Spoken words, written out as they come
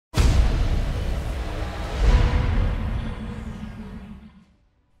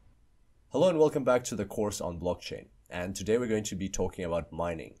Hello and welcome back to the course on blockchain. And today we're going to be talking about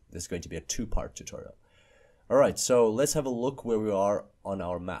mining. This is going to be a two-part tutorial. Alright, so let's have a look where we are on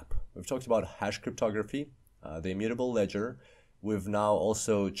our map. We've talked about hash cryptography, the immutable ledger. We've now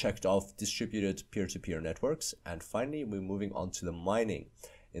also checked off distributed peer-to-peer networks. And finally, we're moving on to the mining.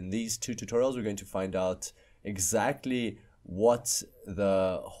 In these two tutorials, we're going to find out exactly what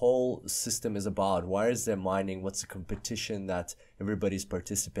the whole system is about. Why is there mining? What's the competition that everybody's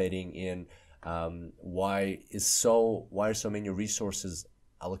participating in? Why are so many resources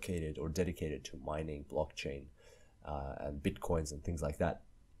allocated or dedicated to mining blockchain and bitcoins and things like that?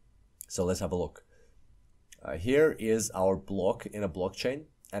 So let's have a look. Here is our block in a blockchain,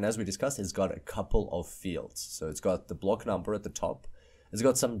 and as we discussed, it's got a couple of fields. So it's got the block number at the top, it's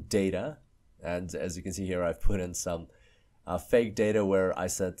got some data, and as you can see here, I've put in some fake data where I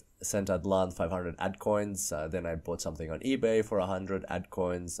sent Adlan 500 AdCoins, then I bought something on eBay for 100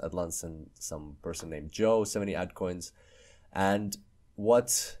 AdCoins. Adlan sent some person named Joe 70 AdCoins. And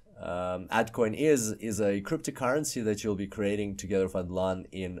what AdCoin is a cryptocurrency that you'll be creating together with Adlan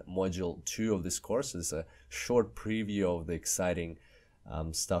in module 2 of this course. It's a short preview of the exciting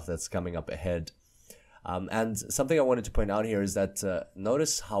stuff that's coming up ahead. And something I wanted to point out here is that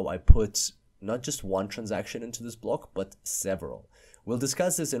notice how I put not just one transaction into this block, but several. We'll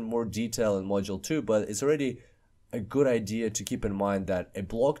discuss this in more detail in module 2, but it's already a good idea to keep in mind that a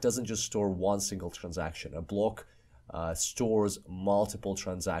block doesn't just store one single transaction. A block stores multiple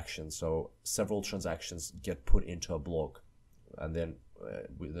transactions, so several transactions get put into a block, and then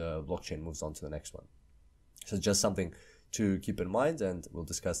the blockchain moves on to the next one. So just something to keep in mind, and we'll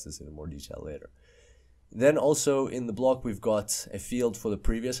discuss this in more detail later. Then also in the block, we've got a field for the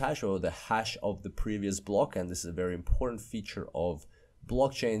previous hash, or the hash of the previous block. And this is a very important feature of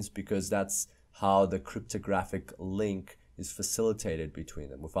blockchains because that's how the cryptographic link is facilitated between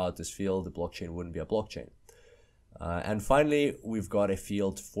them. Without this field, the blockchain wouldn't be a blockchain. And finally, we've got a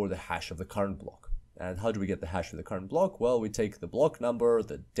field for the hash of the current block. And how do we get the hash of the current block? Well, we take the block number,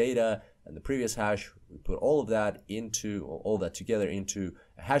 the data, and the previous hash. We put all of that together into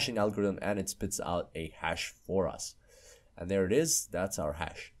a hashing algorithm, and it spits out a hash for us. And there it is. That's our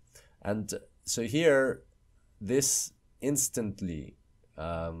hash. And so here, this instantly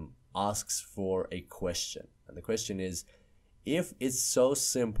asks for a question. And the question is, if it's so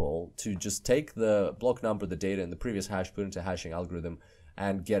simple to just take the block number, the data, and the previous hash, put into a hashing algorithm,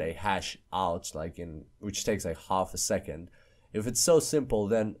 and get a hash out, which takes like half a second. If it's so simple,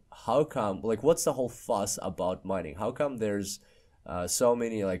 then how come, what's the whole fuss about mining? How come there's so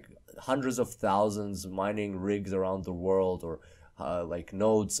many, hundreds of thousands mining rigs around the world, or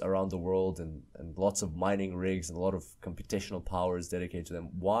nodes around the world, and lots of mining rigs and a lot of computational power is dedicated to them?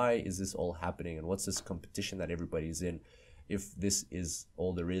 Why is this all happening, and what's this competition that everybody's in if this is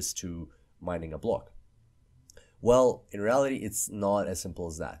all there is to mining a block? Well, in reality, it's not as simple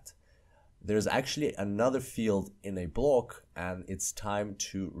as that. There's actually another field in a block, and it's time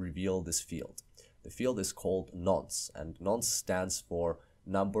to reveal this field. The field is called Nonce, and Nonce stands for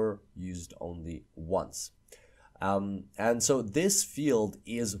number used only once. And so this field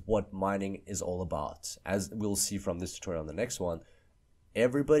is what mining is all about. As we'll see from this tutorial on the next one,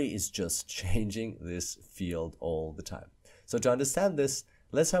 everybody is just changing this field all the time. So to understand this,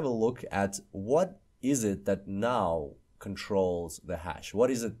 let's have a look at what is it that now controls the hash?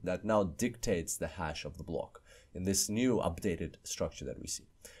 What is it that now dictates the hash of the block in this new updated structure that we see?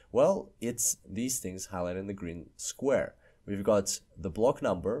 Well, it's these things highlighted in the green square. We've got the block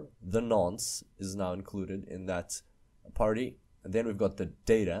number, the nonce is now included in that party, and then we've got the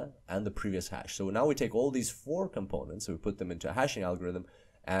data and the previous hash. So now we take all these four components, so we put them into a hashing algorithm,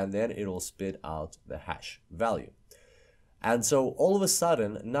 and then it will spit out the hash value. And so all of a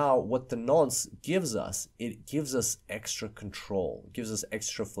sudden, now what the nonce gives us, it gives us extra control, gives us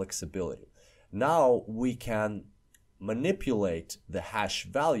extra flexibility. Now we can manipulate the hash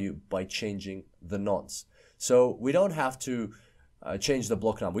value by changing the nonce. So we don't have to change the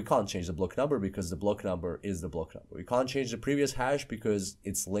block number. We can't change the block number because the block number is the block number. We can't change the previous hash because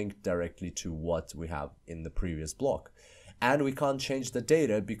it's linked directly to what we have in the previous block. And we can't change the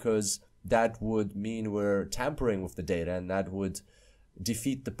data because that would mean we're tampering with the data, and that would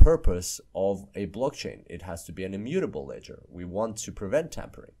defeat the purpose of a blockchain. It has to be an immutable ledger. We want to prevent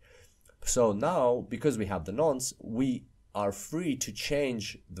tampering. So now, because we have the nonce, we are free to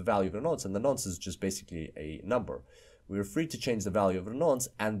change the value of the nonce, and the nonce is just basically a number. We're free to change the value of the nonce,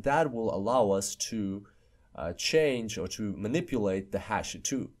 and that will allow us to change or to manipulate the hash,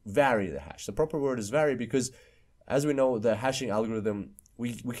 to vary the hash. The proper word is vary because, as we know, the hashing algorithm,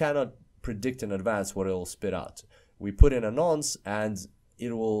 we cannot predict in advance what it will spit out. We put in a nonce, and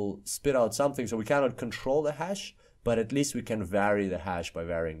it will spit out something. So we cannot control the hash, but at least we can vary the hash by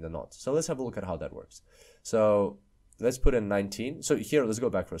varying the nonce. So let's have a look at how that works. So let's put in 19. So here, let's go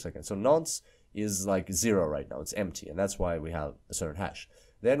back for a second. So nonce is like 0 right now. It's empty, and that's why we have a certain hash.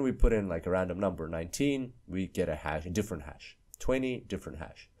 Then we put in like a random number, 19. We get a hash, a different hash. 20, different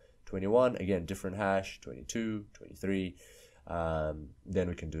hash. 21, again, different hash. 22, 23. Then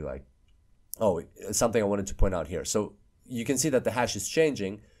we can do like, oh, something I wanted to point out here. So you can see that the hash is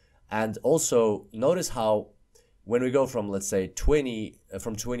changing. And also notice how when we go from, let's say,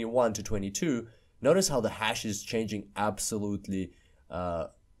 from 21 to 22, notice how the hash is changing absolutely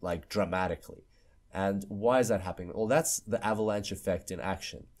like dramatically. And why is that happening? Well, that's the avalanche effect in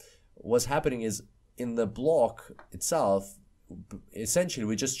action. What's happening is in the block itself, essentially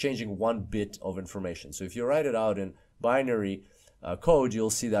we're just changing one bit of information. So if you write it out in binary code, you'll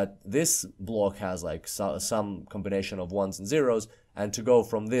see that this block has like some combination of ones and zeros, and to go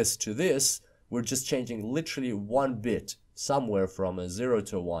from this to this, we're just changing literally one bit somewhere from a 0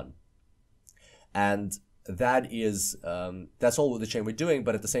 to a 1. And that is that's all with the chain we're doing,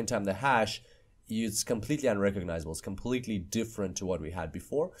 but at the same time the hash, it's completely unrecognizable. It's completely different to what we had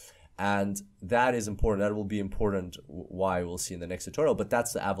before, and that is important. That will be important, why we'll see in the next tutorial, but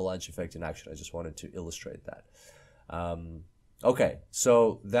that's the avalanche effect in action. I just wanted to illustrate that. Okay,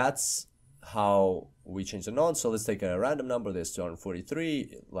 so that's how we change the nonce. So let's take a random number. There's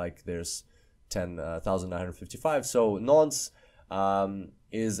 243, like there's 10,955. So nonce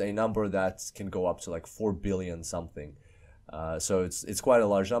is a number that can go up to like 4 billion something. So it's quite a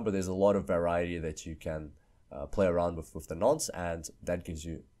large number. There's a lot of variety that you can play around with the nonce, and that gives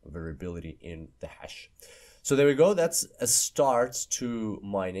you variability in the hash. So there we go. That's a start to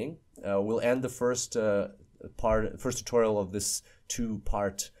mining. We'll end the first tutorial of this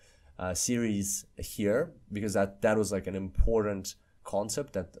two-part series here, because that was like an important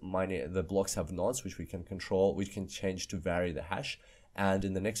concept, that the blocks have nonce, which we can control, we can change to vary the hash. And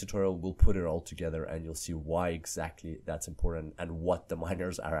in the next tutorial, we'll put it all together and you'll see why exactly that's important and what the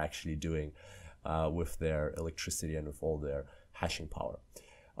miners are actually doing with their electricity and with all their hashing power.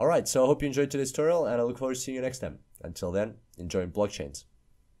 All right, so I hope you enjoyed today's tutorial, and I look forward to seeing you next time. Until then, enjoy blockchains.